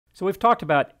So we've talked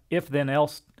about if, then,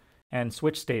 else, and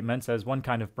switch statements as one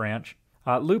kind of branch.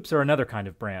 Loops are another kind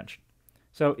of branch.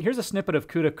 So here's a snippet of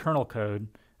CUDA kernel code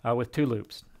with two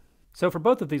loops. So for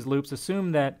both of these loops,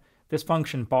 assume that this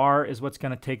function bar is what's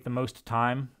going to take the most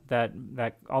time, that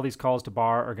all these calls to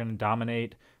bar are going to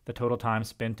dominate the total time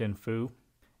spent in foo.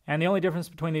 And the only difference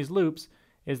between these loops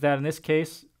is that in this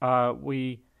case,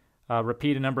 we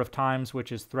repeat a number of times,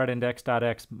 which is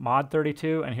threadindex.x mod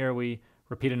 32, and here we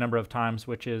repeat a number of times,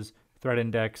 which is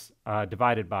threadindex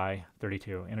divided by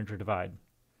 32, integer divide.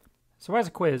 So as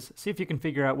a quiz, see if you can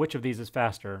figure out which of these is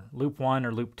faster, loop 1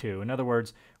 or loop 2. In other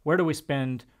words, where do we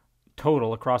spend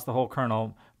total across the whole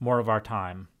kernel more of our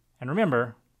time? And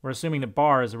remember, we're assuming that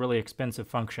bar is a really expensive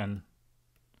function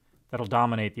that'll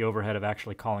dominate the overhead of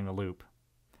actually calling the loop.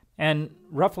 And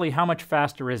roughly how much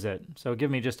faster is it? So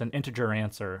give me just an integer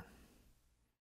answer.